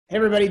Hey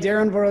everybody,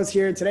 Darren Voros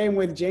here. Today I'm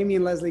with Jamie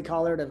and Leslie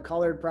Collard of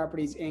Collard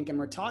Properties Inc. and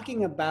we're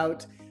talking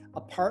about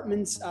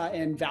apartments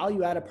and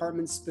value-add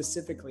apartments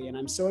specifically. And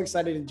I'm so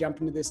excited to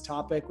jump into this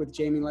topic with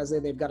Jamie and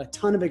Leslie. They've got a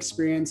ton of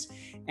experience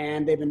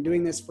and they've been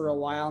doing this for a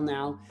while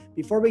now.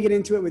 Before we get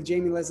into it with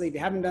Jamie and Leslie, if you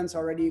haven't done so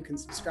already, you can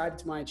subscribe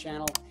to my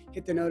channel,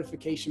 hit the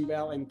notification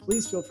bell, and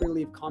please feel free to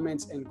leave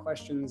comments and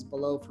questions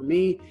below for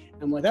me.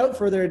 And without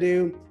further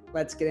ado,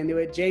 let's get into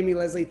it. Jamie,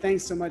 Leslie,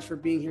 thanks so much for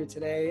being here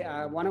today.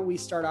 Why don't we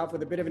start off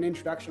with a bit of an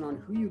introduction on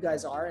who you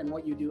guys are and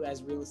what you do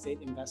as real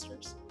estate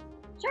investors?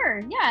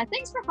 Sure. Yeah.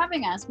 Thanks for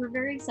having us. We're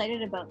very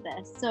excited about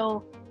this.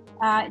 So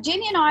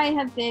Jamie and I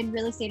have been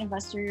real estate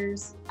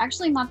investors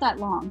actually not that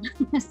long.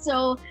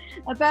 So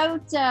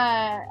about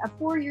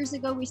 4 years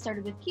ago, we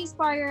started with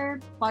Keyspire,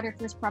 bought our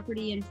first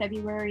property in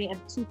February of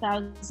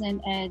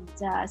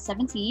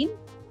 2017.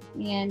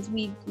 And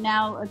we've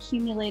now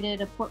accumulated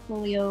a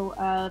portfolio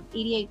of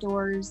 88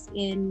 doors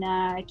in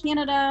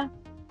Canada,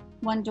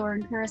 1 door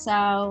in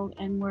Curacao,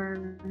 and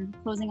we're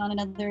closing on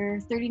another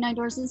 39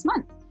 doors this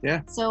month.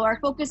 Yeah. So our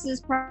focus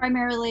is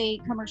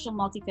primarily commercial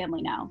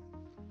multifamily now.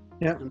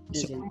 Yeah.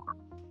 So,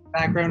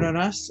 background on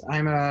us,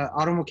 I'm an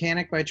auto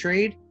mechanic by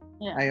trade.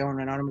 Yeah. I own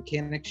an auto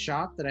mechanic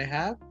shop that I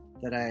have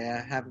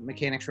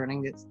mechanics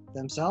running it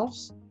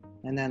themselves.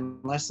 And then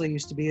Leslie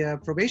used to be a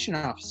probation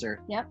officer.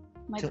 Yep.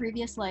 My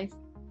previous life.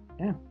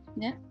 Yeah.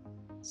 Yeah.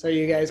 So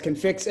you guys can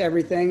fix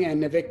everything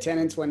and evict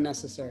tenants when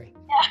necessary.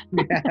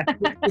 Yeah.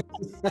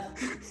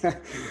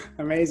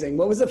 Amazing.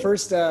 What was the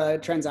first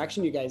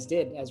transaction you guys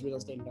did as real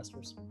estate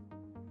investors?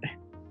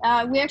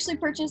 We actually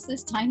purchased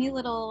this tiny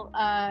little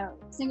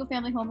single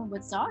family home in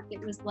Woodstock. It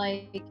was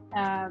like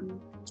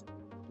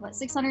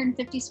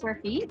 650 square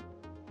feet,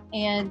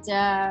 and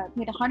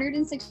paid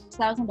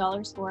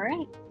 $106,000 for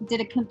it. Did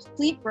a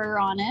complete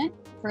BRRRR on it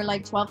for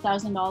like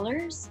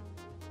 $12,000.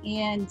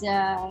 And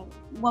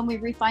when we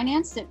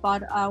refinanced it,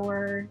 bought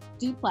our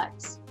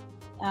duplex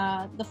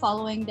the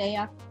following day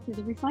after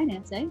the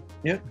refinance, eh?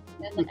 Yep.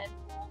 And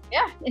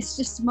yeah, it's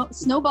just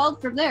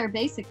snowballed from there,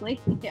 basically.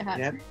 Yeah.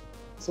 Yep.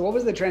 So what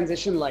was the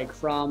transition like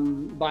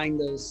from buying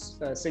those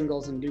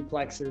singles and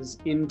duplexes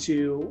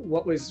into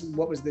what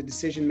was the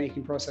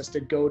decision-making process to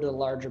go to the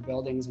larger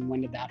buildings, and when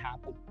did that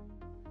happen?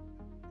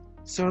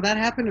 So that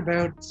happened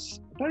about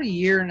a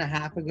year and a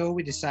half ago.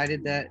 We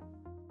decided that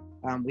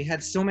we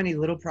had so many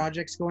little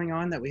projects going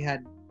on that we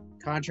had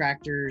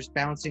contractors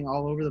bouncing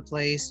all over the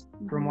place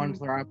from one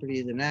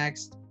property to the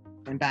next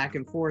and back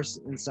and forth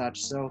and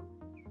such. So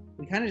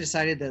we kind of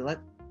decided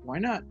that why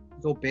not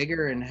go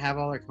bigger and have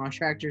all our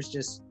contractors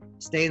just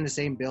stay in the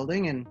same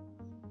building and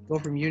go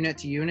from unit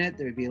to unit.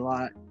 It would be a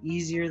lot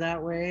easier that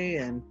way,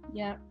 and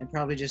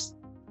probably just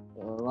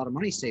a lot of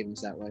money savings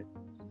that way.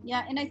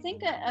 Yeah, and I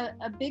think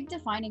a big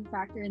defining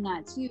factor in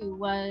that too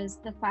was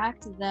the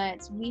fact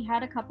that we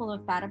had a couple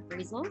of bad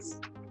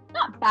appraisals.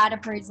 Not bad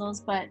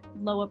appraisals, but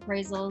low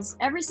appraisals.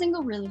 Every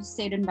single real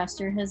estate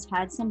investor has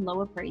had some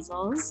low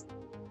appraisals.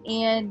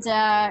 And,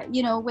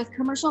 with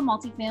commercial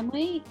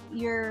multifamily,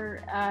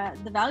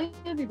 the value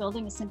of your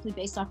building is simply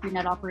based off your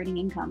net operating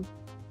income.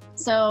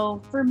 So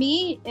for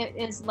me, it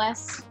is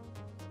less,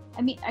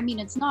 I mean,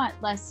 it's not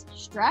less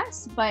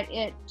stress, but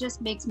it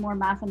just makes more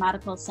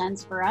mathematical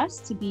sense for us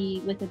to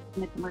be within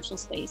the commercial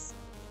space.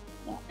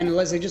 Yeah. And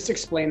Leslie, just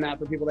explain that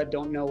for people that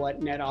don't know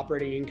what net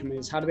operating income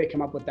is. How do they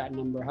come up with that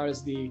number? How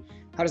does the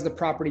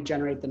property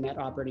generate the net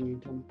operating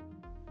income?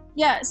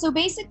 Yeah, so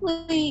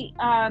basically,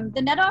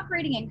 the net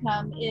operating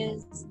income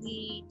is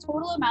the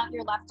total amount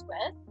you're left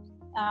with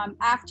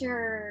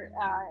after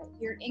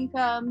your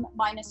income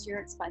minus your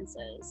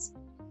expenses.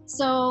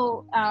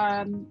 So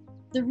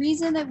the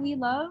reason that we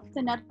love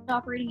the net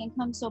operating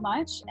income so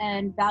much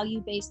and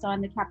value based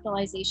on the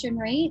capitalization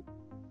rate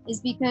is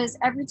because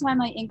every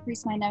time I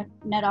increase my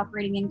net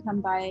operating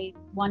income by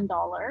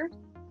 $1,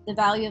 the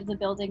value of the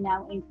building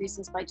now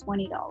increases by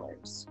 $20.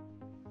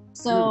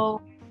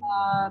 So,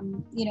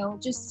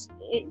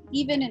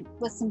 even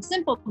with some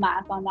simple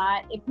math on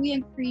that, if we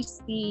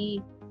increase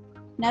the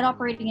net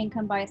operating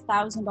income by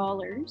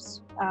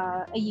 $1,000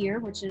 a year,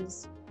 which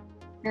is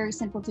very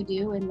simple to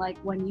do in like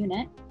 1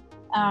 unit,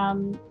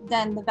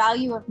 then the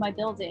value of my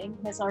building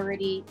has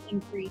already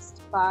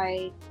increased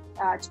by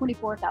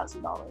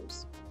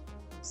 $24,000.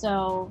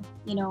 So,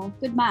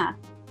 good math.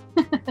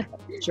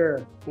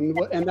 Sure.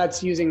 And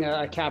that's using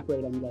a cap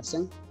rate, I'm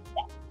guessing.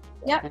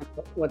 Yep. And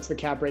what's the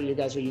cap rate you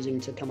guys are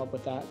using to come up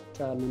with that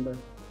number?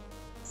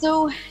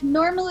 So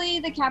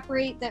normally the cap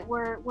rate that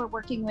we're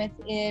working with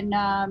in,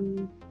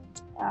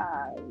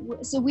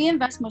 so we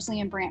invest mostly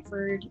in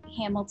Brantford,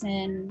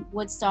 Hamilton,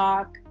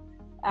 Woodstock.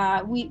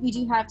 We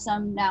do have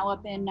some now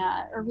up in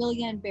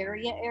Orillia and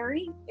Barrie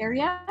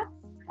area.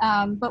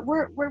 But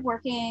we're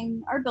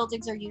working, our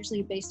buildings are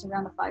usually based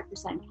around a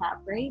 5%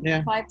 cap rate,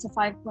 5 to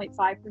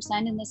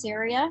 5.5% in this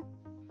area.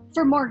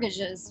 For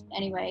mortgages,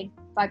 anyway,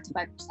 5 to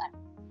 5%.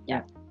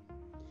 Yeah.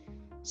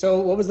 So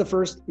what was the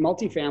first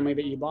multifamily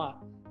that you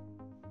bought?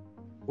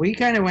 We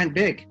kind of went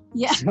big.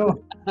 Yeah.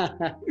 So,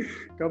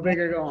 Go big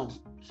or go home.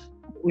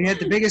 we had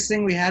the biggest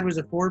thing we had was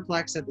a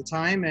fourplex at the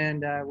time,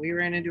 and we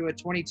ran into a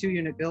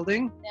 22-unit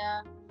building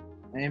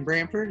in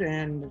Brantford,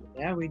 and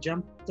yeah, we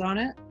jumped on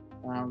it.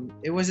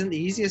 It wasn't the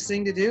easiest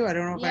thing to do. I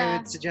don't know if I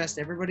would suggest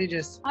everybody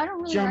just I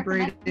don't really jump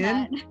right in.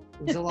 that.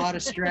 It was a lot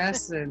of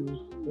stress, and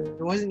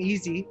it wasn't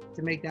easy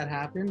to make that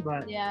happen,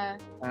 but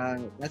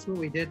that's what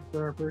we did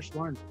for our first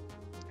one.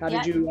 How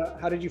did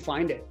you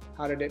find it?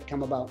 How did it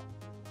come about?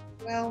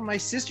 Well, my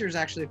sister's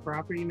actually a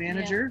property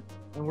manager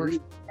and works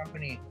for the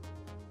company,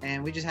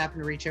 and we just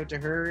happened to reach out to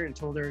her and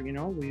told her, you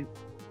know, we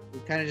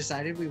kind of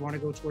decided we want to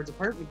go towards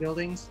apartment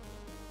buildings.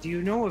 Do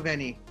you know of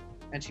any?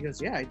 And she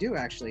goes, yeah, I do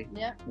actually.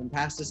 Yeah. And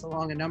passed us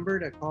along a number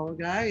to call a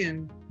guy,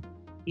 and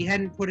he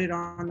hadn't put it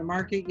on the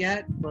market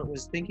yet, but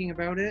was thinking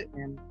about it.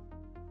 And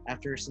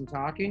after some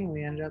talking,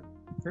 we ended up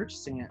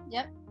purchasing it.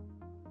 Yep.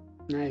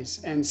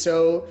 Nice. And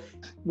so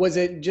was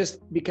it just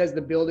because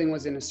the building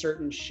was in a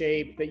certain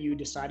shape that you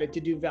decided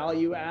to do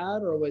value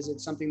add, or was it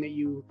something that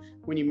you,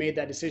 when you made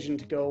that decision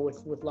to go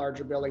with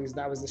larger buildings,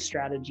 that was the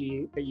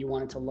strategy that you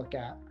wanted to look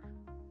at?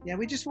 Yeah,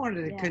 we just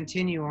wanted to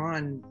continue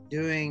on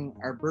doing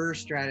our BRRRR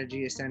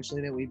strategy, essentially,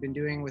 that we've been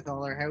doing with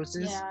all our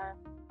houses,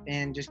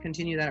 and just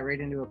continue that right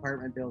into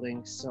apartment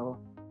buildings. So,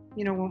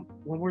 you know,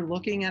 when we're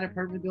looking at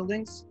apartment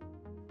buildings,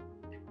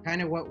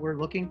 kind of what we're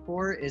looking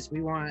for is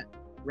we want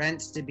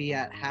rents to be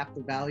at half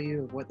the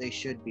value of what they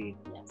should be.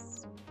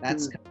 Yes.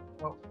 That's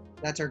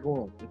our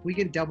goal. If we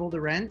can double the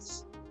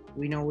rents,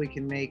 we know we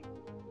can make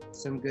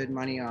some good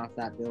money off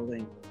that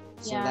building.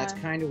 So that's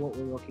kind of what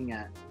we're looking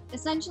at.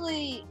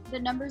 Essentially, the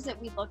numbers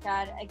that we look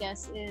at, I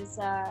guess, is,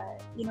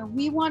 you know,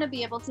 we want to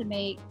be able to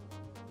make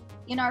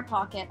in our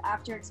pocket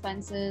after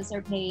expenses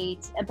are paid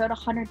about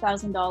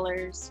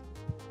 $100,000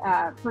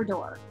 per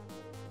door.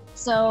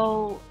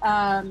 So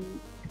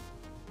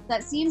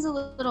that seems a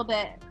little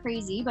bit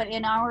crazy, but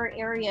in our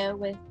area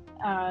with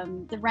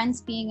the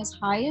rents being as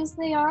high as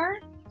they are,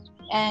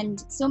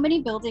 and so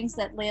many buildings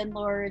that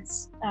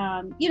landlords,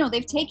 you know,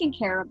 they've taken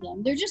care of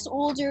them. They're just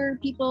older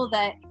people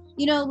that,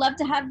 you know, love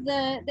to have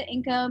the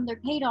income, they're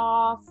paid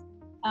off,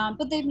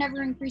 but they've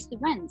never increased the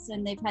rents,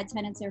 and they've had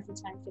tenants there for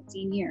 10,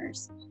 15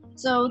 years.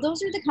 So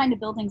those are the kind of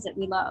buildings that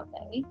we love,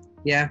 eh?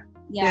 Yeah.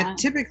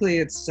 Typically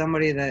it's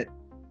somebody that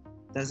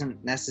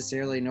doesn't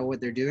necessarily know what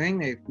they're doing.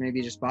 They've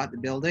maybe just bought the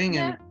building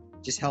and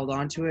just held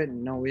on to it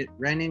and know it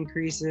rent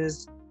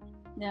increases.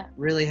 Yeah.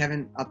 Really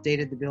haven't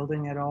updated the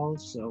building at all.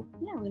 So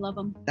yeah, we love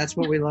them. That's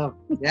what we love.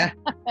 Yeah.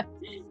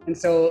 And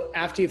so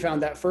after you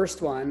found that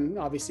first one,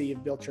 obviously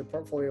you've built your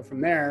portfolio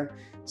from there.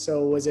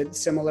 So was it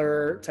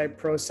similar type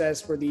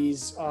process? Were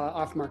these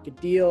off-market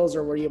deals,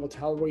 or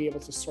how were you able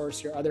to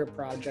source your other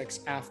projects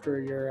after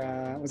your,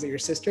 was it your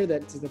sister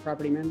that's the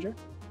property manager?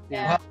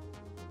 Yeah. Well,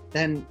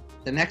 then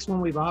the next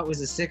one we bought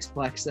was a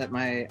sixplex that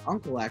my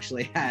uncle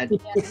actually had.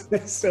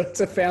 Yeah. So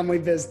it's a family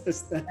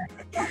business then.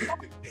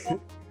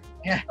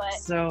 Yeah. But,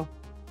 so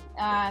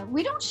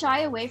we don't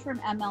shy away from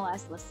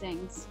MLS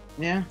listings.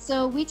 Yeah.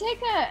 So we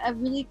take a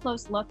really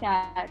close look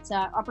at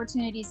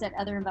opportunities that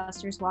other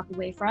investors walk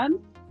away from,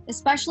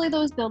 especially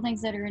those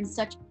buildings that are in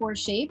such poor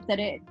shape that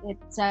it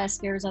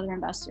scares other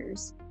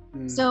investors.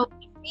 So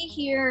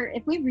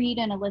if we read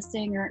in a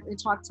listing or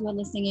talk to a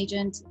listing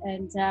agent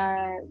and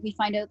we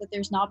find out that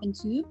there's knob and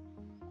tube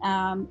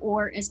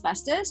or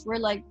asbestos, we're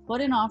like,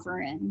 put an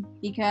offer in,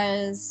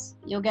 because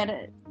you'll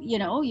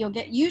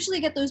usually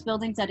get those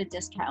buildings at a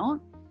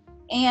discount.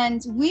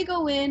 And we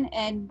go in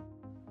and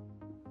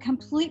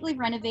completely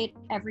renovate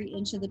every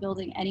inch of the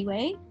building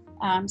anyway.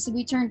 So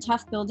we turn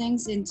tough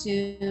buildings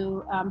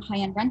into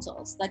high-end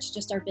rentals. That's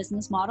just our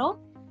business model.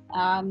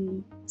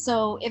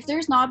 So if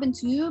there's knob and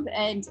tube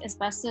and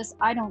asbestos,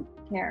 I don't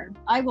care.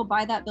 I will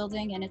buy that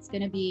building, and it's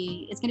gonna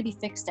be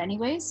fixed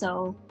anyway.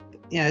 So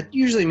yeah, it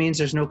usually means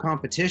there's no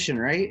competition,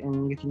 right?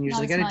 And you can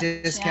usually get a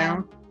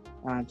discount.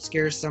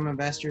 Scares some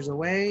investors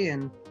away,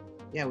 and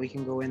yeah, we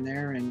can go in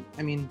there, and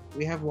I mean,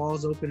 we have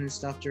walls open and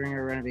stuff during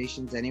our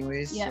renovations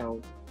anyways,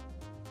 so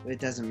it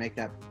doesn't make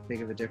that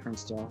big of a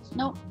difference to us.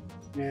 Nope.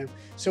 Yeah.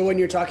 So when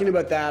you're talking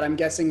about that, I'm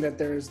guessing that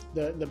there's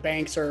the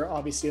banks are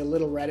obviously a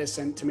little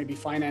reticent to maybe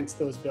finance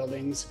those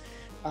buildings.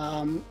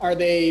 Are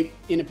they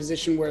in a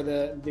position where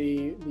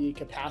the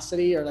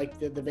capacity or like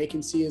the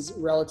vacancy is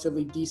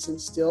relatively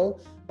decent still?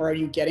 Or are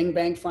you getting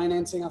bank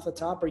financing off the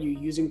top? Are you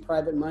using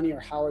private money, or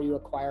how are you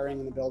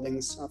acquiring the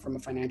buildings from a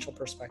financial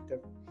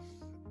perspective?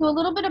 So a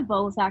little bit of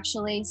both,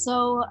 actually.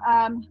 So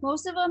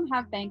most of them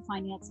have bank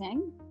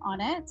financing on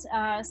it.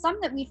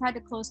 Some that we've had to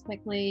close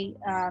quickly,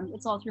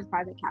 it's all through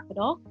private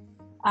capital.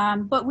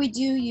 But we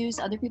do use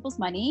other people's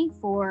money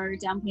for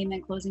down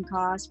payment, closing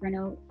costs,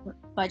 reno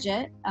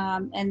budget.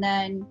 And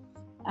then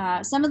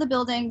some of the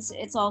buildings,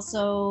 it's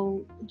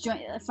also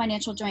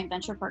financial joint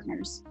venture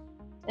partners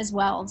as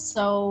well.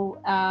 So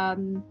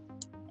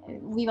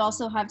we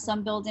also have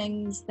some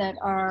buildings that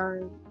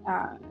are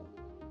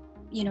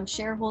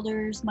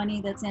shareholders'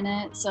 money that's in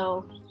it.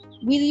 So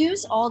we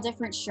use all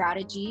different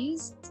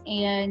strategies,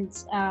 and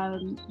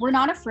we're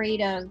not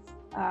afraid of,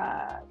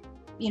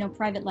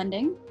 private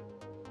lending,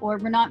 or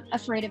we're not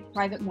afraid of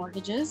private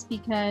mortgages,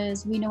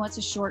 because we know it's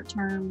a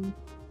short-term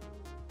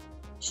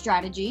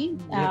strategy.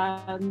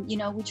 Yep. You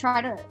know, we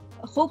try to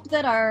hope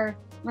that our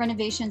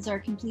renovations are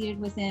completed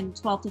within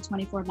 12 to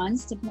 24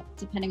 months,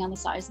 depending on the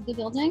size of the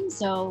building.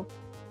 So,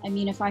 I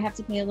mean, if I have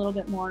to pay a little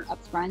bit more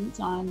upfront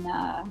on,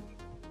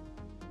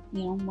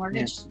 you know,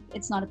 mortgage,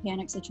 it's not a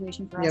panic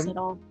situation for us at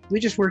all. We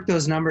just work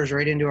those numbers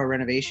right into our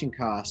renovation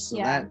costs. So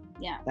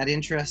that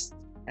interest,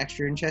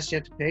 extra interest you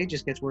have to pay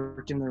just gets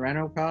worked into the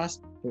reno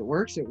cost. If it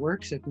works, it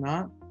works. If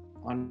not,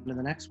 on to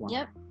the next one.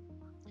 Yep.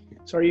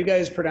 So are you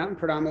guys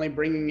predominantly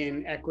bringing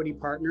in equity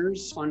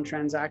partners on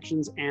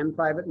transactions and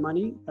private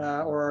money,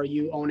 or are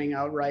you owning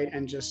outright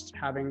and just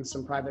having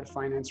some private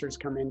financiers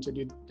come in to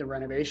do the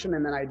renovation,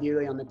 and then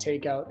ideally on the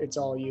takeout, it's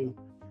all you?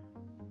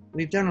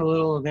 We've done a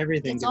little of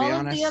everything, to be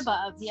honest. It's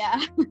all of the above, yeah.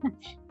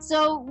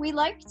 So we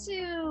like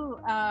to,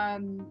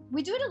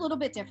 we do it a little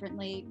bit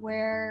differently,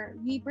 where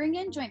we bring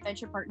in joint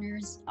venture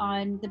partners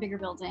on the bigger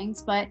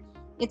buildings, but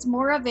it's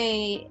more of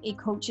a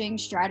coaching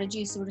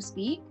strategy, so to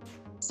speak.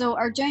 So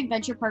our joint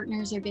venture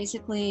partners are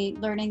basically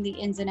learning the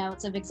ins and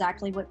outs of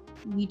exactly what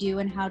we do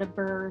and how to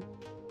BRRRR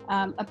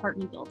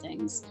apartment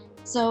buildings.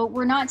 So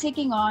we're not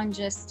taking on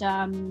just,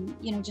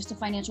 you know, just a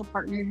financial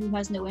partner who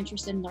has no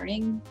interest in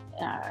learning,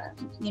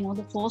 you know,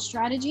 the full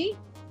strategy.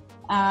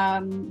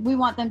 We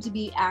want them to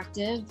be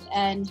active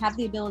and have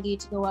the ability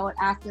to go out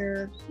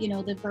after, you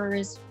know, the BRRRR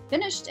is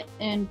finished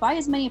and buy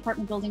as many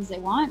apartment buildings they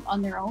want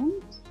on their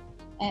own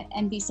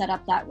and be set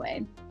up that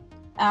way.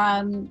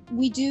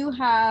 We do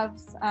have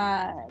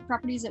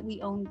properties that we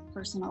own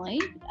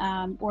personally,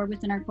 or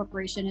within our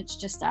corporation, it's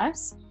just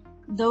us.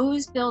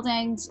 Those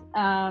buildings,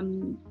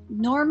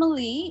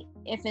 normally,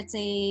 if it's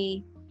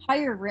a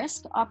higher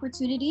risk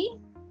opportunity,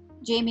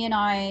 Jamie and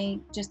I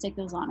just take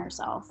those on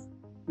ourselves.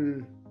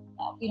 We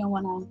don't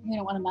want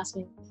to mess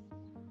with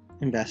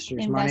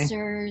investors money.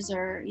 Or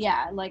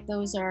like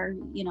those are,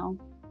 you know,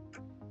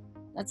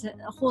 that's a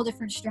whole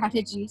different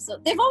strategy. So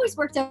they've always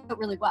worked out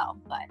really well,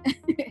 but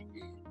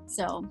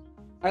so.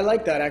 I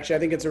like that, actually. I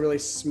think it's a really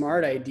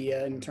smart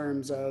idea in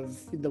terms of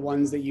the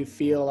ones that you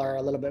feel are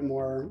a little bit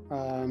more,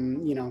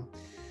 you know,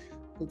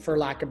 for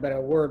lack of a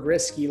better word,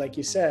 risky, like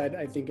you said.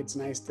 I think it's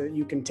nice that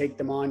you can take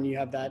them on. You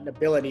have that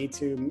ability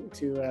to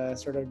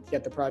sort of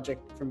get the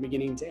project from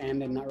beginning to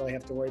end and not really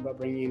have to worry about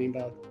bringing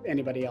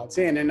anybody else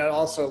in. And it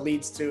also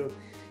leads to,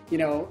 you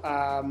know,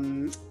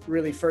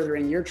 really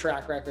furthering your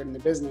track record in the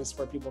business,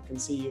 where people can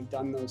see you've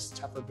done those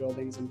tougher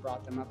buildings and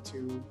brought them up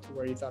to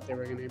where you thought they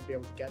were going to be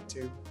able to get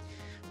to.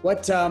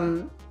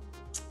 Can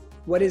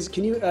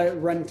you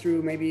run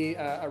through maybe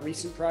a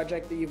recent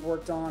project that you've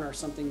worked on, or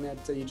something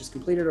that you just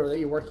completed or that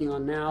you're working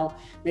on now?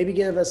 Maybe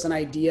give us an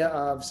idea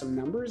of some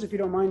numbers, if you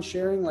don't mind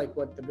sharing, like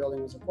what the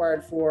building was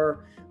acquired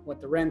for, what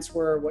the rents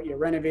were, what you're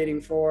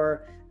renovating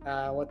for,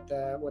 what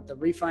the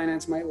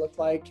refinance might look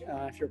like,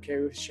 if you're okay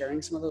with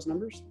sharing some of those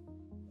numbers.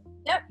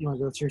 Yep. You want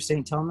to go through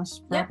St.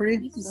 Thomas property?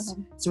 Yep, you can go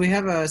ahead. So we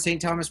have a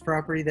St. Thomas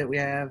property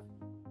that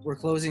we're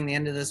closing the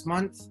end of this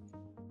month.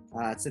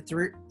 It's a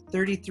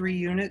 33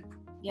 unit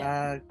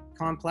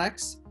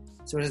complex.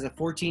 So it has a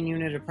 14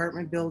 unit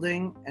apartment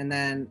building and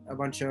then a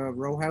bunch of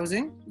row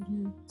housing.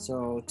 Mm-hmm.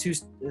 So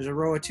there's a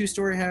row of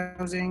 2-story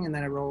housing and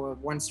then a row of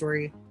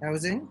 1-story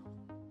housing.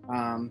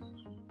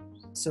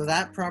 So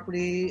that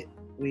property,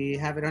 we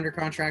have it under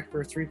contract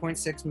for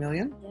 $3.6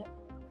 million. Yep.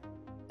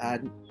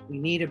 We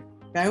need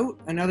about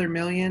another $1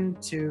 million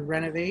to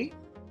renovate.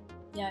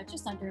 Yeah,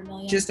 just under $1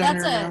 million.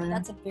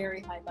 That's a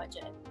very high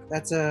budget.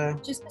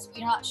 Just because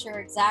we're not sure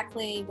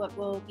exactly what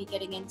we'll be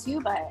getting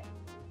into, but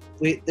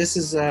this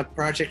is a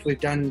project we've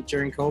done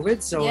during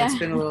COVID, so it's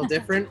been a little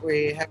different.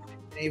 We haven't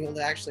been able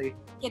to actually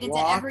get into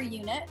every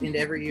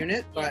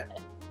unit. But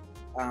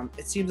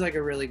it seems like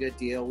a really good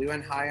deal. We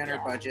went high on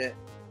our budget.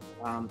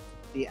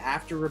 The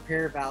after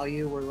repair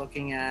value, we're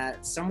looking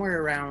at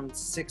somewhere around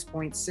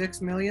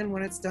 $6.6 million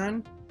when it's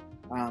done.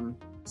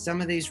 Some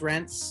of these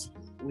rents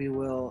we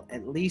will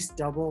at least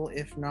double,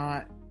 if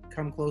not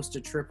come close to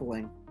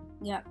tripling.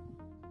 Yep.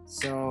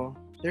 So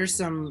there's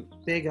some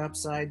big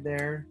upside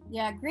there.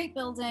 Yeah, great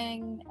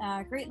building,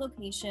 great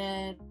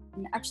location,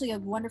 actually a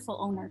wonderful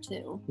owner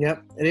too.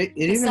 Yep.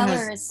 The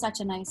seller is such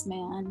a nice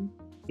man.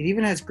 It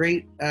even has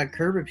great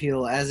curb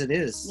appeal as it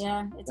is.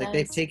 Yeah, it does.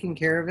 They've taken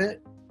care of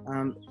it.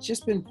 It's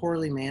just been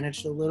poorly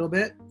managed a little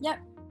bit. Yep.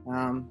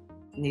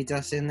 Needs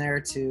us in there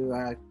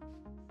to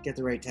get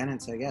the right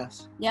tenants, I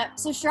guess. Yep.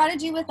 So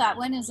strategy with that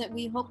one is that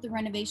we hope the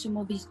renovation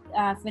will be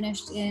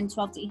finished in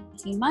 12 to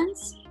 18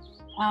 months.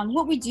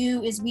 What we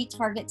do is we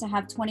target to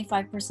have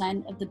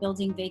 25% of the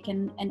building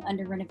vacant and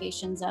under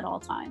renovations at all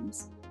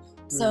times.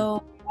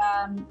 So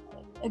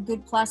a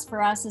good plus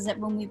for us is that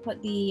when we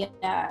put the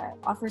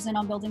offers in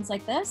on buildings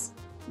like this,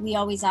 we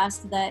always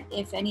ask that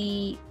if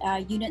any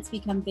units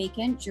become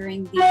vacant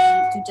during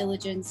the due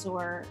diligence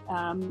or,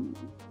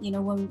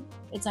 when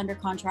it's under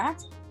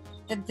contract,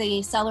 that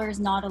the seller is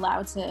not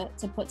allowed to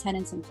put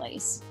tenants in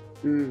place.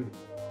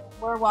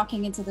 We're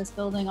walking into this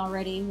building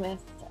already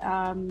with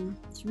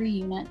 3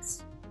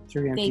 units.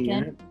 3 empty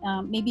vacant,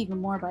 units. Maybe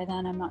even more by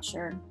then, I'm not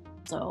sure.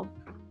 So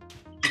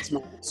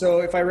Smart. So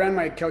if I ran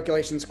my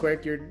calculations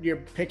quick,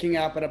 you're picking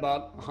up at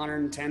about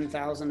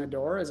 110,000 a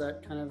door. Is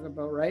that kind of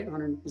about right?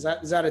 100, is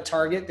that a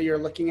target that you're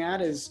looking at?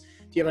 Do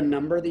you have a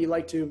number that you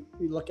like to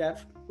look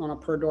at on a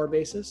per door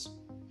basis?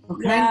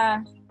 Well,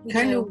 Yeah,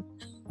 kind of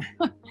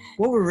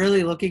what we're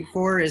really looking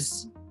for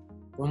is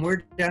when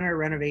we're done our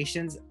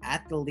renovations,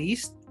 at the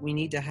least, we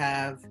need to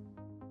have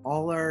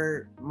all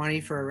our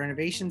money for our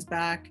renovations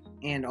back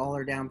and all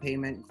our down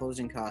payment and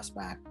closing costs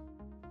back.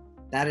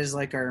 That is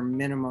like our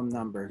minimum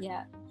number.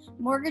 Yeah.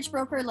 Mortgage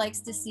broker likes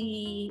to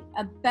see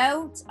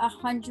about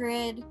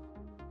 $100,000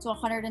 to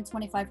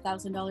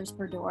 $125,000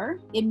 per door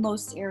in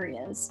most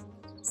areas.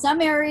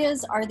 Some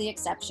areas are the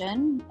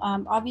exception.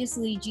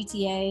 Obviously,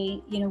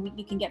 GTA,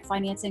 you can get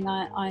financing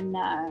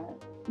on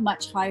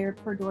much higher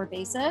per door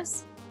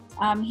basis.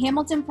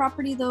 Hamilton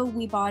property, though,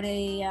 we bought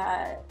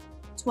a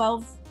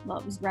 12, well,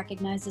 it was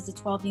recognized as a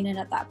 12 unit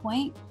at that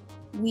point.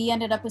 We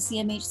ended up with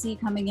CMHC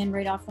coming in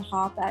right off the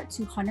hop at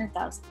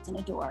 $200,000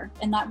 a door,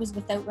 and that was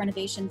without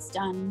renovations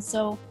done.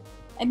 So,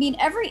 I mean,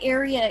 every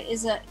area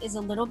is a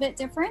little bit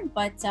different,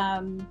 but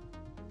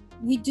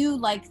we do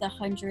like the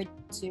 $100,000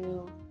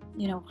 to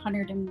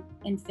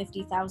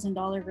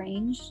 $150,000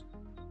 range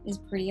is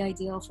pretty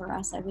ideal for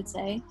us, I would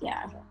say.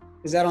 Yeah.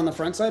 Is that on the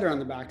front side or on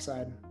the back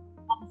side?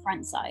 On the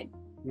front side.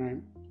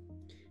 Right.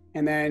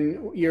 And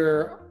then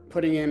you're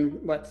putting in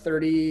what,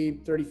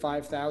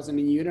 35,000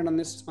 a unit on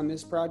this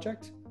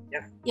project?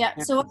 Yep. Yeah.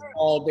 And So it's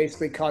all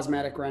basically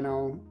cosmetic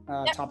reno,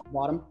 yep. Top to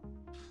bottom.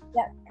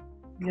 Yeah.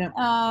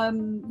 Yeah.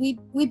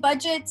 We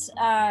budget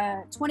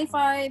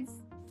 25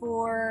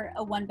 for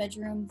a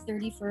 1-bedroom,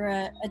 30 for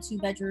a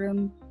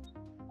 2-bedroom,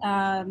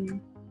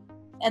 and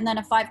then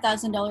a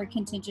 $5,000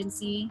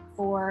 contingency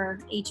for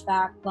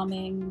HVAC,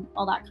 plumbing,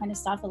 all that kind of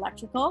stuff,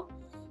 electrical.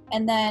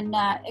 And then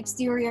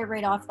exterior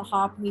right off the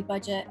hop, we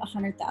budget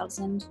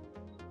 100,000.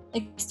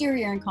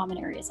 Exterior and common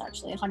areas,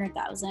 actually,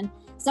 100,000.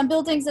 Some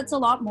buildings, it's a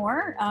lot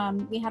more.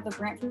 We have a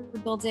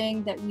Brantford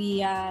building that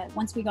we,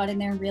 once we got in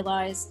there and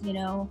realized,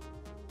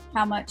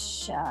 how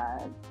much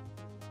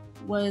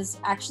was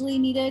actually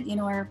needed.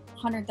 Our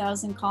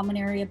 100,000 common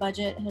area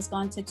budget has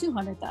gone to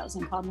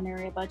 200,000 common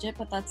area budget,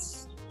 but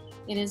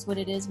it is what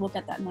it is. We'll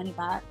get that money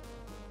back.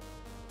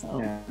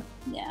 So,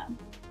 yeah.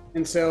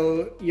 And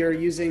so you're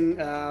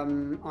using,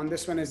 on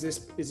this one, is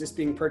this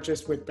being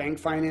purchased with bank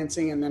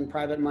financing and then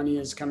private money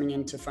is coming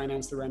in to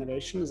finance the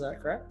renovation? Is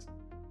that correct?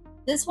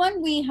 This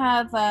one, we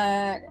have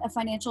a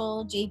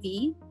financial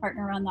JV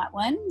partner on that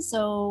one.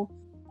 So,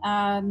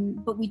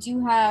 but we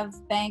do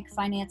have bank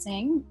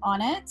financing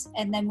on it.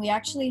 And then we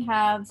actually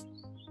have...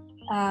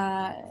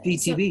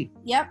 VTB.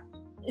 Yep.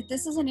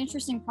 This is an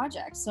interesting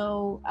project.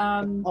 So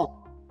the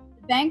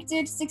bank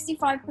did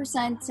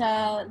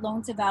 65%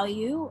 loan to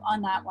value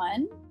on that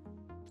one.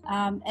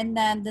 And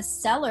then the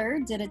seller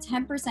did a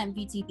 10%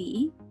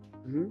 VTB.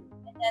 Mm-hmm.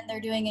 And then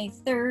they're doing a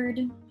third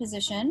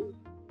position,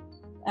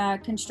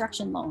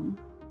 construction loan.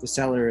 The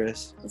seller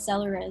is.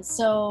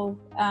 So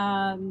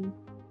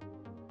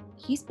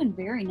he's been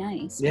very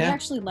nice. Yeah. We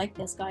actually like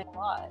this guy a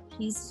lot.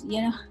 He's,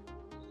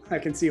 I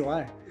can see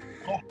why.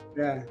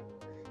 Yeah.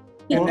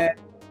 Well, then,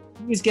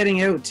 he was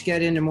getting out to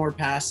get into more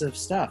passive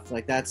stuff.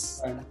 Like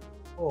that's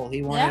cool.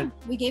 He wanted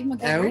we gave him a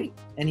good rate.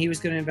 And he was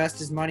going to invest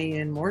his money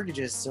in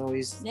mortgages. So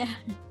he's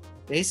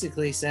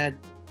basically said,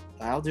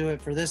 I'll do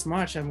it for this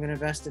much. I'm going to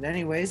invest it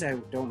anyways. I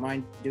don't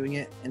mind doing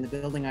it in the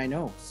building I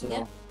know.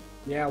 So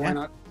why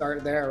not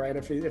start there, right?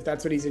 If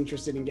that's what he's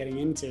interested in getting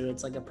into,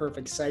 it's like a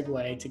perfect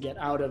segue to get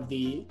out of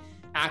the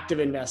active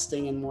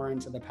investing and more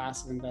into the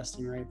passive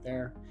investing right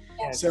there.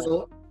 Yeah,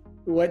 so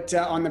what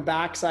on the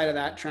back side of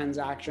that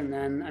transaction,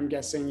 then I'm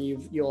guessing do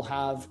you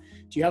have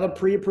a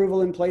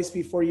pre-approval in place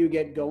before you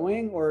get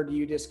going, or do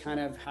you just kind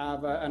of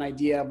have an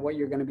idea of what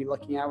you're going to be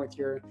looking at with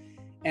your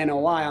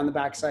NOI on the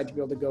backside to be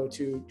able to go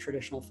to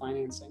traditional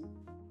financing?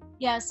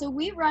 Yeah, so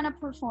we run a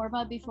pro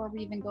forma before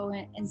we even go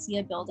in and see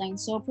a building.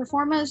 So pro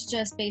forma is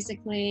just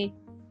basically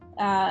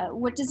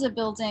what does a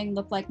building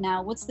look like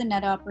now? What's the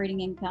net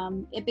operating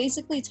income? It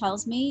basically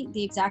tells me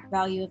the exact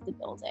value of the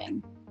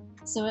building.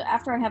 So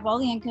after I have all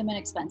the income and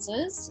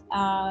expenses,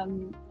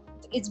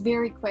 it's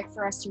very quick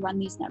for us to run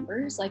these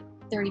numbers, like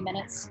 30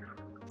 minutes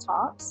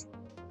tops.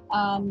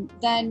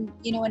 Then,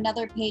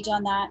 another page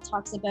on that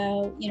talks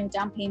about,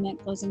 down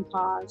payment, closing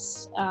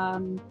costs,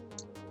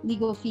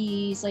 legal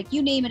fees, like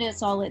you name it,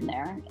 it's all in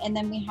there. And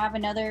then we have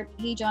another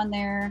page on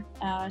there,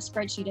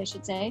 spreadsheet, I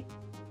should say,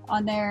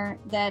 on there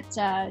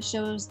that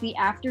shows the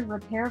after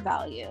repair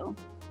value.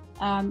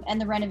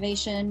 And the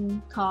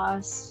renovation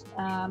costs.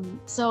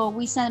 So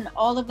we send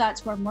all of that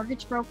to our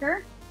mortgage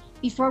broker.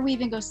 Before we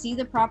even go see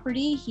the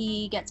property,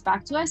 he gets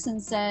back to us and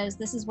says,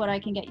 this is what I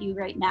can get you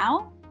right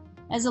now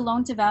as a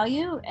loan to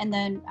value. And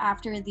then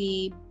after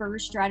the BRRRR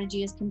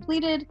strategy is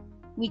completed,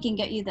 we can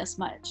get you this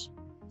much.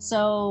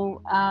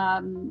 So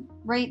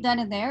right then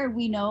and there,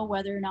 we know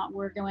whether or not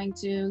we're going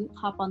to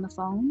hop on the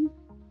phone.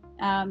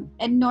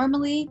 And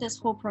normally this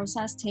whole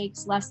process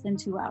takes less than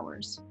 2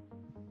 hours.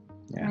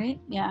 Yeah. Right?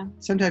 Yeah.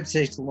 Sometimes it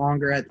takes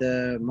longer at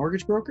the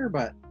mortgage broker,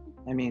 but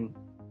I mean,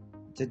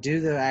 to do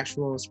the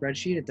actual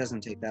spreadsheet, it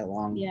doesn't take that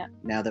long. Yeah.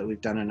 Now that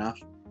we've done enough.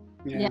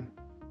 Yeah.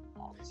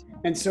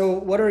 And so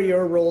what are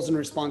your roles and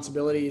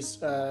responsibilities?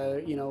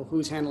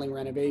 Who's handling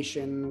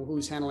renovation?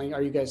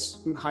 Are you guys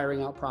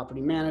hiring out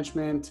property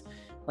management?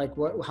 Like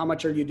how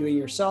much are you doing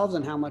yourselves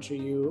and how much are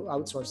you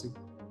outsourcing?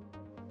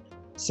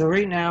 So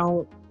right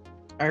now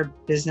our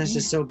business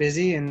is so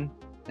busy and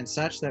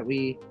such that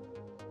we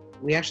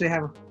actually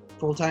have a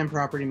full-time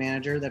property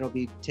manager that'll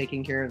be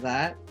taking care of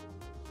that.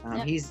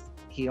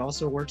 He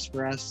also works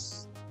for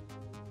us,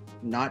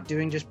 not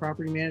doing just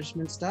property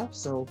management stuff.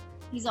 So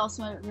he's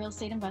also a real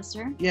estate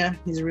investor. Yeah,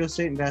 he's a real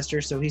estate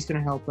investor, so he's going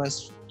to help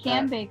us.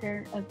 Cam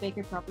Baker of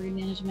Baker Property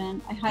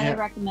Management. I highly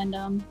recommend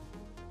him.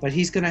 But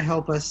he's going to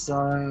help us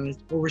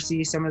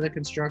oversee some of the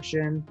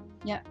construction.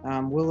 Yeah.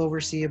 We'll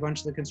oversee a bunch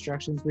of the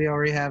constructions. We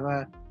already have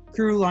a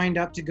crew lined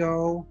up to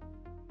go.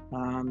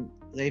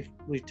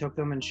 We took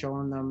them and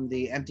shown them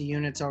the empty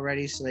units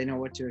already, so they know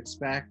what to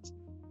expect.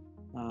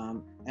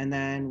 And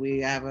then we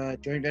have a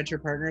joint venture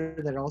partner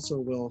that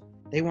also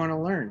they want to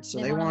learn.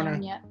 So they want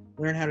to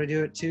learn how to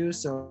do it too.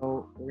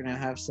 So we're going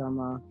to have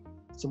some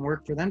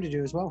work for them to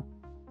do as well.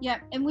 Yeah,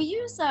 and we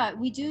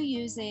do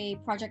use a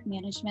project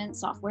management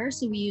software.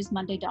 So we use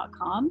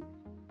Monday.com.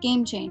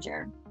 Game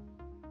changer.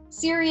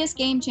 Serious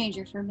game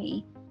changer for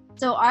me.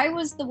 So I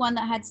was the one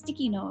that had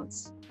sticky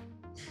notes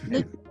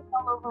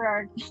all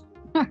over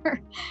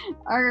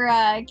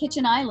our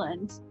kitchen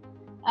island,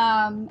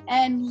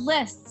 and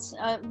lists,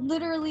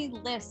 literally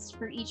lists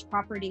for each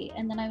property.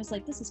 And then I was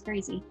like, this is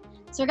crazy.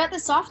 So I got the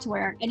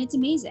software and it's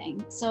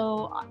amazing.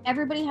 So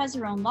everybody has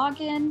their own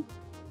login.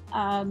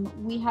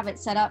 We have it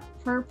set up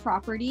per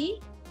property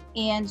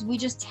and we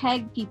just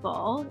tag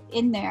people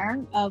in there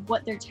of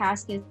what their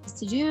task is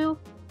to do.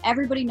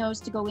 Everybody knows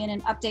to go in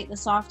and update the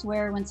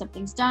software when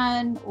something's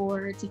done,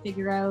 or to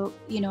figure out,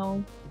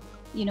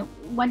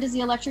 when does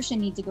the electrician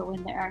need to go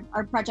in there?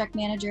 Our project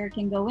manager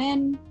can go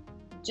in,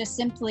 just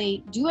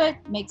simply do it,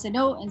 makes a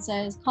note and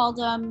says, called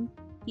him,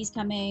 he's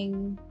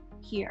coming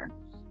here.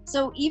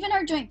 So even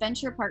our joint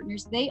venture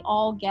partners, they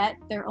all get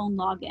their own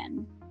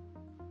login.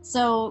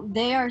 So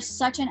they are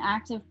such an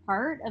active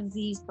part of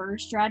these BRRRR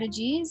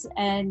strategies,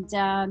 and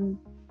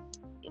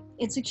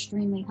it's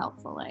extremely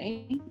helpful,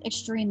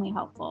 extremely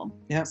helpful.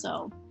 Yeah.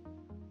 So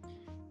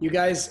you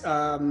guys,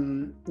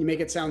 you make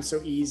it sound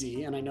so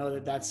easy, and I know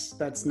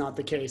that's not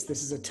the case.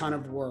 This is a ton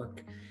of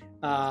work.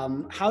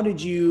 How did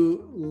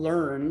you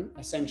learn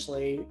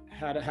essentially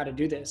how to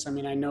do this? I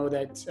mean, I know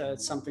that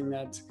it's something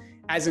that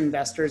as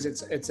investors,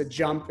 it's a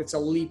jump, it's a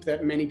leap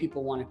that many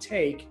people want to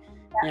take.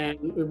 Yeah.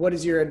 And what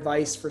is your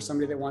advice for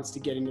somebody that wants to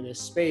get into this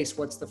space?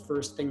 What's the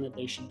first thing that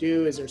they should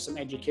do? Is there some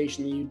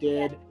education that you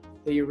did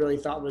that you really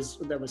thought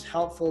was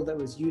helpful, that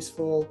was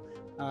useful?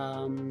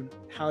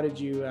 How did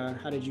you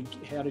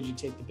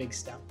take the big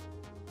step?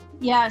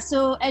 Yeah,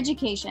 so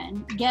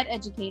education, get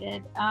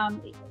educated.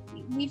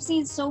 We've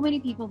seen so many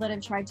people that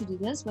have tried to do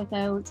this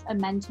without a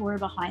mentor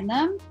behind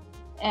them.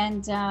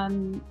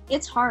 And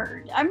it's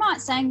hard. I'm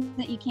not saying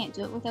that you can't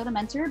do it without a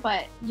mentor,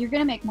 but you're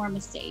going to make more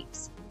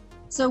mistakes.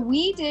 So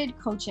we did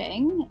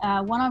coaching,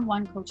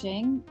 one-on-one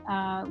coaching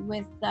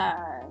with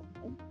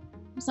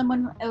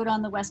someone out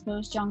on the West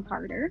Coast, John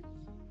Carter.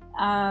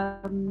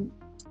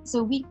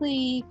 So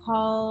weekly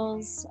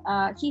calls,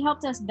 he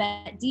helped us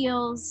vet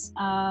deals.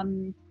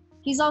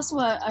 He's also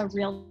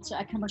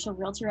a commercial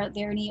realtor out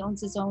there, and he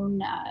owns his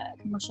own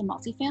commercial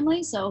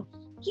multifamily. So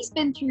he's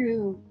been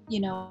through,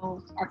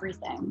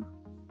 everything.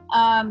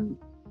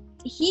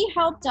 He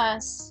helped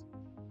us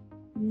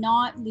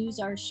not lose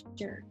our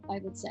shirt, I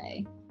would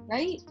say,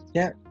 right?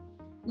 Yeah.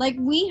 Like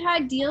we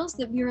had deals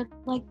that we were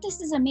like,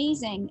 this is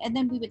amazing. And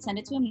then we would send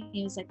it to him and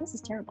he was like, this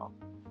is terrible.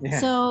 Yeah.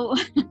 So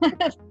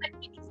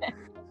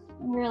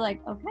we were like,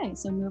 okay,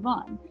 so move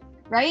on.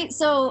 Right.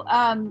 So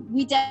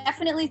we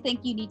definitely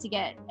think you need to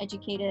get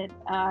educated,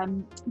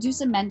 do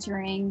some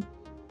mentoring,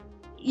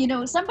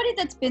 somebody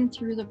that's been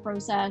through the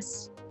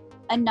process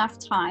enough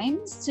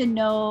times to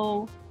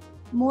know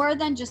more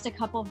than just a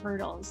couple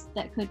hurdles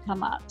that could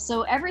come up.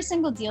 So every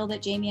single deal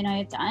that Jamie and I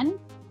have done,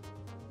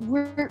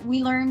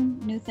 we learn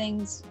new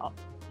things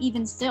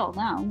even still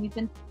now. We've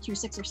been through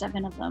 6 or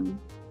 7 of them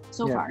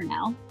so far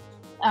now.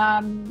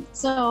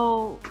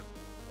 So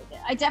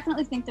I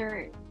definitely think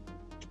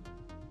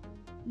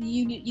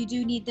you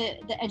do need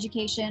the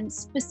education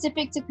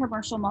specific to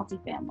commercial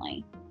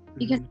multifamily,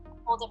 because it's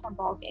a whole different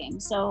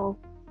ballgame. So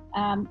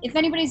if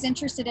anybody's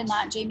interested in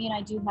that, Jamie and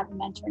I do have a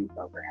mentoring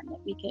program that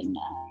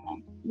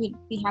we'd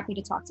be happy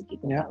to talk to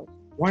people about.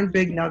 One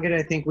big nugget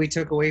I think we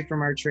took away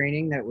from our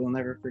training that we'll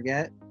never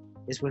forget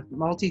is with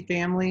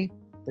multifamily,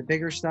 the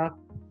bigger stuff,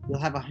 you'll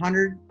have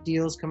 100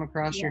 deals come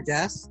across your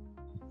desk.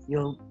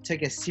 You'll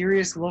take a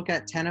serious look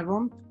at 10 of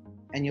them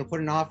and you'll put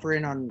an offer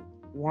in on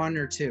 1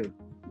 or 2.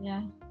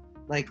 Yeah.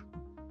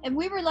 And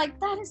we were like,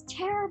 that is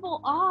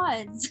terrible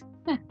odds.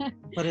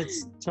 But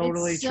it's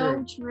totally it's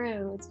true. So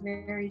true. It's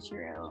very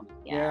true.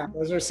 Yeah.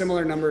 Those are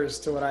similar numbers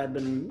to what I've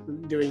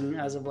been doing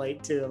as of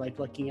late too, like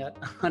looking at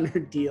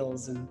 100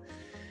 deals and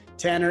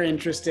 10 are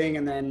interesting.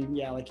 And then,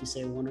 like you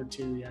say, 1 or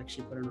 2, you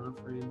actually put an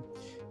offer in.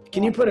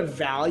 Can you put a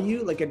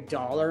value, like a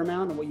dollar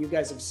amount, on what you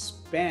guys have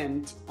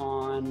spent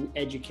on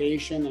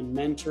education and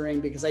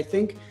mentoring? Because I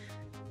think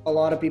a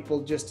lot of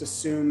people just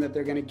assume that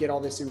they're going to get all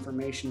this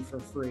information for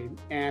free,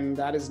 and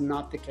that is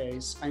not the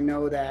case. I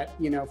know that,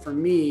 you know, for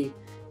me,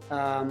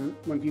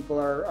 when people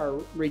are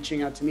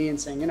reaching out to me and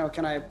saying, you know,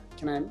 can I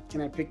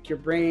pick your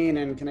brain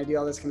and can I do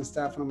all this kind of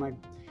stuff? And I'm like,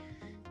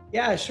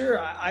 yeah, sure.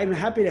 I'm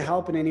happy to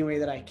help in any way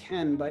that I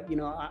can, but you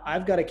know,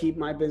 I've got to keep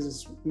my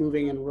business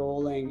moving and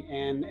rolling,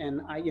 and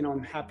I, you know,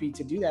 I'm happy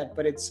to do that.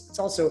 But it's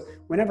also,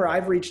 whenever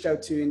I've reached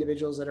out to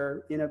individuals that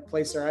are in a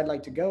place where I'd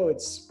like to go,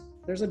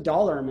 there's a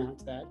dollar amount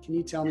to that. Can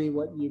you tell me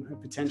what you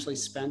have potentially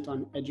spent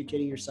on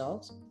educating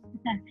yourselves?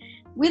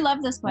 We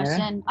love this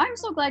question. Yeah. I'm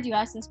so glad you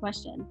asked this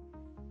question,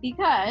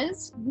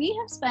 because we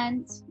have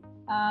spent,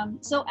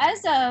 so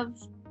as of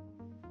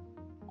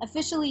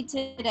officially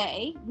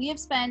today, we have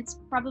spent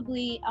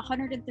probably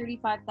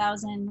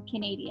 135,000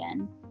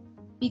 Canadian,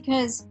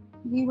 because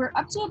we were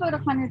up to about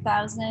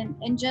 100,000,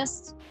 and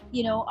just,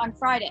 you know, on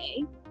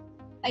Friday,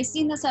 I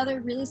seen this other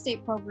real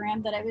estate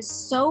program that I was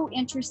so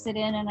interested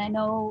in, and I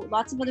know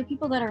lots of other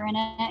people that are in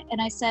it,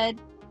 and I said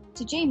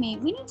to Jamie,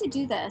 we need to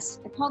do this.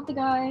 I called the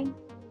guy.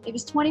 It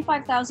was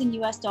 $25,000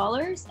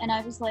 US, and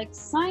I was like,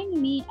 sign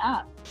me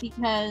up,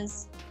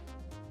 because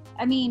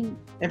I mean,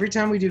 every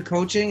time we do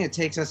coaching, it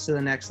takes us to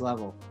the next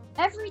level.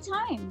 Every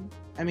time.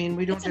 I mean,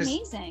 we don't it's just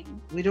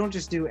amazing. We don't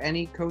just do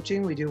any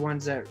coaching. We do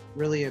ones that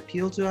really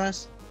appeal to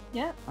us.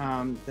 Yep.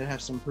 That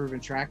have some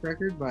proven track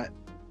record. But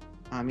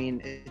I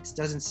mean, it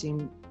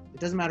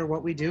doesn't matter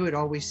what we do.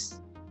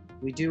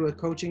 We do a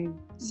coaching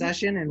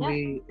session and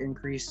we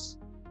increase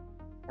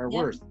our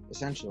worth,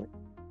 essentially.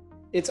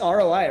 It's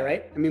ROI,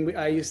 right? I mean,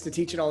 I used to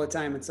teach it all the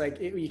time. It's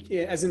like,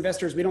 as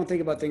investors, we don't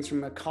think about things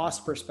from a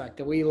cost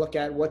perspective. We look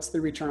at what's the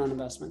return on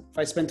investment. If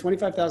I spend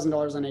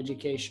 $25,000 on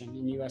education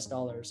in US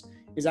dollars,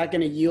 is that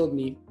going to yield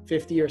me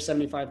 $50,000 or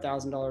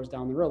 $75,000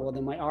 down the road? Well,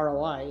 then my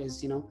ROI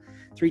is, you know,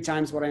 3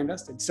 times what I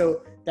invested.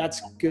 So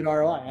that's good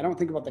ROI. I don't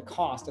think about the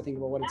cost. I think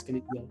about what it's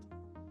going to yield.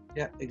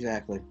 Yeah,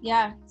 exactly.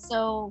 Yeah.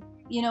 So,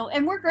 you know,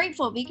 and we're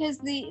grateful, because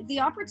the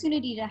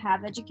opportunity to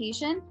have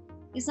education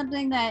is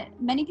something that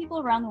many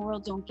people around the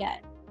world don't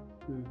get.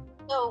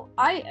 So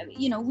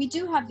we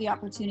do have the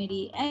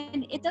opportunity,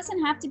 and it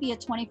doesn't have to be a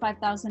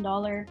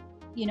 $25,000,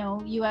 you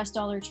know, US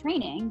dollar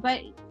training,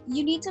 but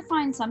you need to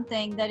find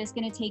something that is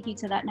going to take you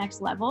to that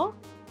next level,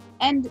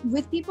 and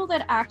with people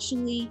that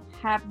actually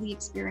have the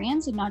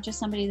experience and not just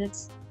somebody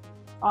that's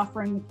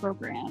offering the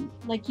program.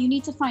 Like, you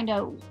need to find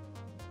out,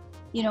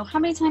 you know, how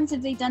many times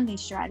have they done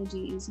these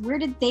strategies? Where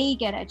did they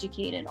get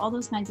educated? All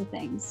those kinds of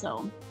things.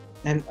 So.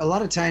 And a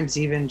lot of times,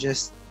 even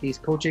just these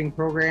coaching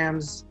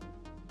programs,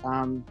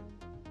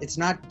 it's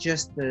not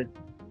just the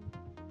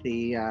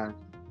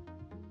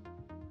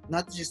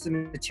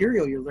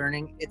material you're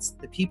learning, it's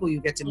the people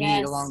you get to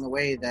meet along the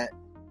way that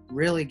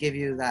really give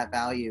you that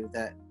value,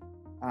 that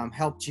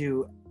helped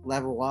you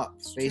level up,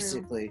 it's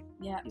basically.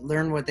 True. Yeah.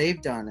 Learn what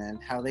they've done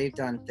and how they've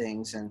done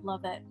things, and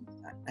love it.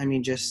 I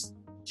mean, just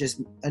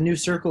a new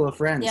circle of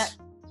friends.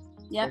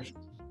 Yep.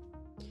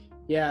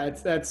 Yeah,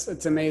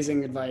 it's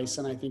amazing advice,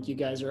 and I think you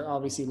guys are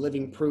obviously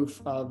living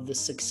proof of the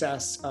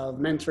success of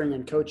mentoring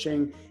and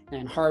coaching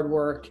and hard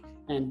work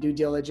and due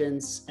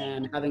diligence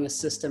and having a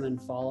system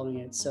and following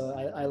it.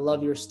 So I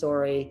love your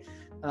story.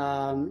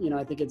 You know,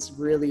 I think it's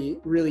really,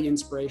 really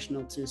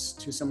inspirational to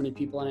so many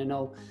people, and I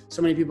know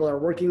so many people are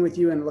working with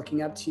you and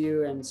looking up to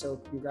you, and so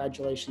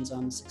congratulations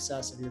on the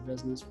success of your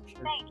business, for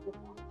sure. Thank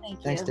you.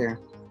 Thanks, Darren.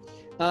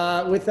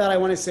 With that, I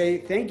want to say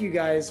thank you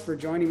guys for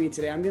joining me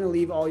today. I'm going to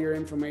leave all your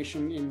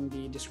information in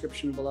the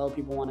description below. If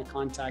people want to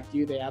contact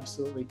you, they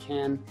absolutely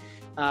can.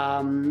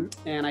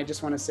 And I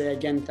just want to say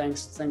again,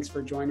 thanks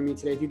for joining me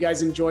today. If you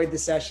guys enjoyed the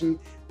session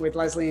with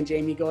Leslie and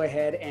Jamie, go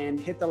ahead and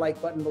hit the like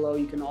button below.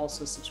 You can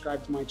also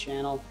subscribe to my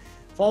channel.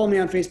 Follow me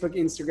on Facebook,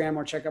 Instagram,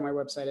 or check out my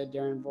website at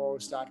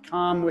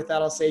darrenvoros.com. With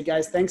that, I'll say,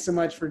 guys, thanks so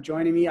much for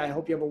joining me. I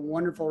hope you have a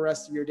wonderful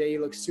rest of your day.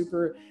 You look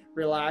super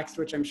relaxed,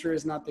 which I'm sure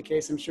is not the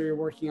case. I'm sure you're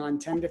working on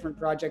 10 different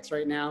projects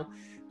right now.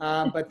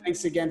 But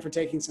thanks again for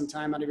taking some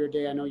time out of your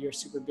day. I know you're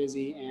super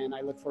busy, and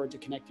I look forward to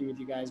connecting with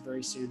you guys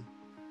very soon.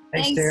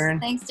 Thanks, Darren.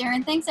 Thanks,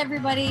 Darren. Thanks,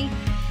 everybody.